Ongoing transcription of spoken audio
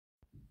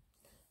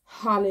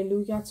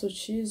Hallelujah to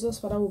Jesus.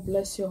 Father, we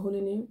bless your holy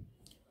name.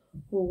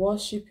 We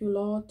worship you,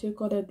 Lord. Take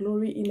all the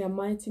glory in the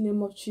mighty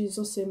name of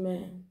Jesus.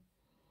 Amen.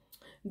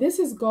 This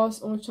is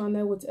God's own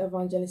channel with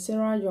Evangelist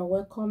Sarah. You are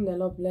welcome. The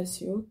Lord bless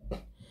you.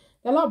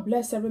 The Lord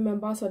bless every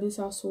member of this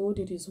household.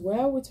 It is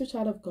well with you,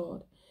 child of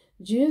God.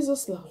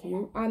 Jesus loves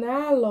you and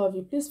I love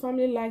you. Please,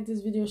 family, like this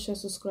video, share,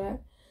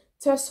 subscribe.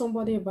 Tell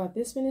somebody about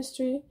this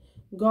ministry.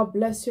 God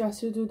bless you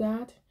as you do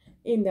that.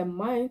 In the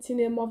mighty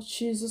name of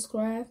Jesus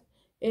Christ.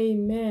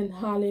 Amen.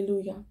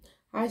 Hallelujah.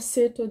 I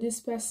say to this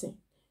person,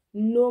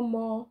 no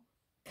more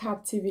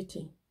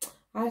captivity.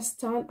 I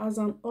stand as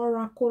an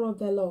oracle of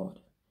the Lord.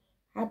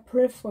 I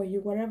pray for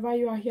you wherever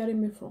you are hearing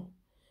me from.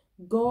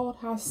 God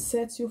has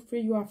set you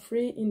free. You are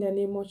free in the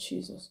name of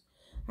Jesus.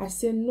 I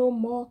say no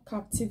more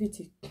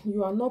captivity.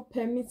 You are not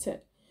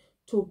permitted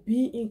to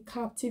be in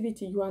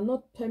captivity. You are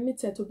not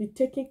permitted to be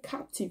taken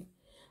captive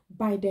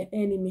by the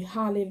enemy.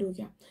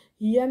 Hallelujah.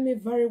 Hear me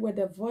very well.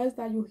 The voice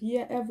that you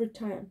hear every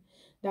time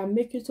that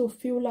make you to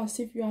feel as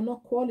if you are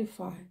not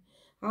qualified.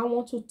 I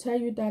want to tell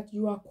you that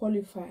you are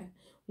qualified.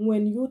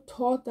 When you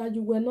thought that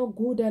you were not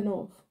good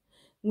enough,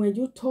 when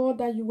you thought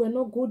that you were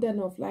not good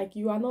enough, like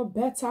you are not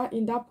better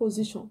in that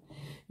position,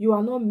 you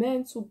are not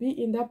meant to be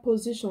in that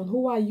position.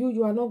 Who are you?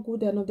 You are not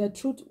good enough. The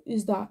truth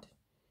is that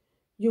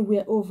you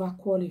were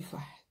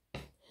overqualified.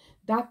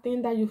 That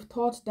thing that you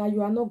thought that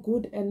you are not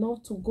good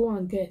enough to go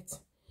and get,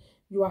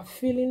 you are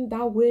feeling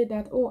that way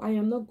that, oh, I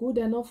am not good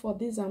enough for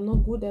this, I'm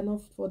not good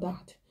enough for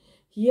that.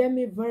 Hear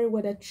me very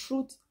well. The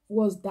truth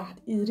was that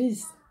it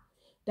is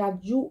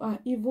that you are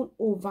even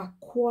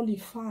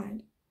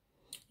overqualified.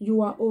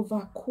 You are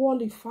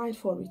overqualified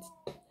for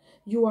it.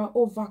 You are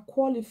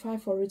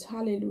overqualified for it.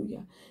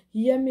 Hallelujah.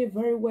 Hear me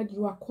very well.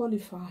 You are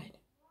qualified.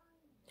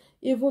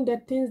 Even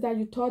the things that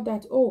you thought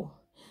that, oh,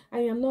 I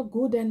am not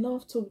good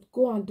enough to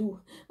go and do.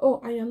 Oh,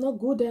 I am not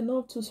good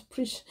enough to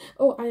preach.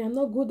 Oh, I am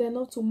not good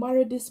enough to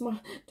marry this man,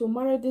 to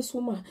marry this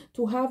woman,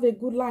 to have a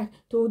good life,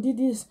 to do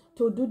this,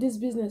 to do this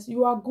business.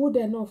 You are good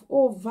enough,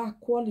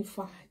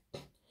 overqualified.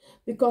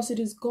 Because it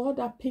is God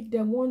that picked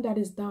the one that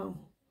is down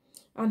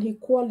and he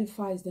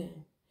qualifies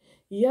them.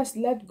 Yes,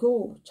 let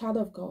go, child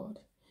of God.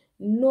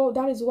 No,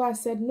 that is why I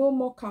said no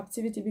more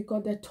captivity,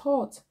 because the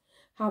thought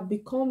have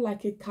become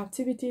like a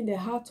captivity in the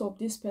heart of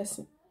this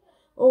person.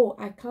 Oh,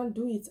 I can't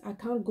do it. I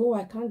can't go.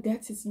 I can't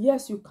get it.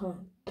 Yes, you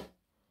can.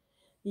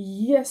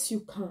 Yes,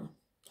 you can.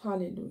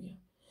 Hallelujah.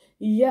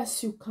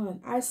 Yes, you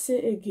can. I say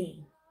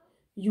again,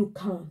 you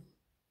can.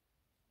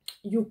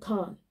 You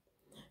can.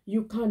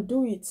 You can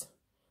do it.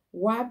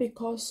 Why?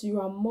 Because you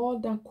are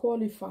more than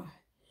qualified.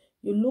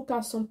 You look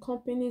at some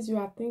companies, you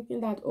are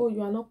thinking that, oh,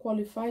 you are not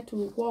qualified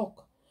to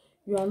work.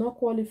 You are not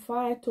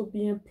qualified to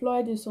be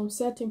employed in some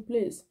certain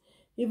place.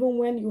 Even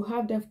when you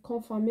have the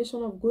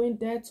confirmation of going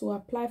there to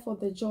apply for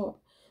the job,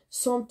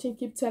 something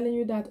keep telling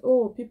you that,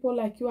 oh, people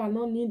like you are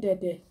not needed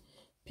there.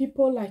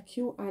 People like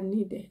you are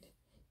needed.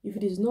 If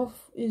it is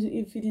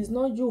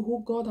not you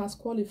who God has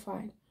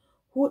qualified,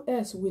 who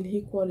else will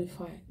he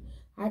qualify?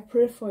 I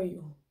pray for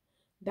you.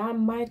 That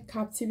mind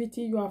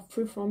captivity, you are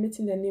free from it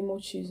in the name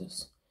of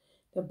Jesus.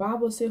 The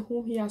Bible says,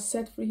 whom he has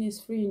set free, he is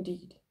free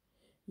indeed.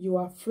 You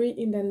are free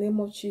in the name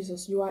of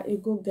Jesus. You are a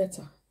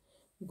go-getter.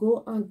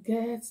 Go and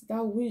get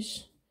that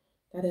wish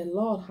that the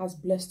Lord has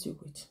blessed you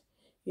with.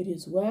 It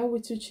is well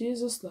with you.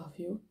 Jesus loves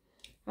you.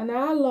 And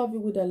I love you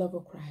with the love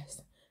of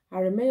Christ. I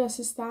remain your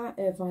sister,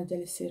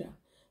 Evangelist Sarah.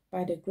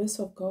 By the grace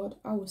of God,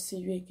 I will see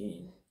you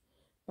again.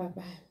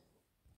 Bye-bye.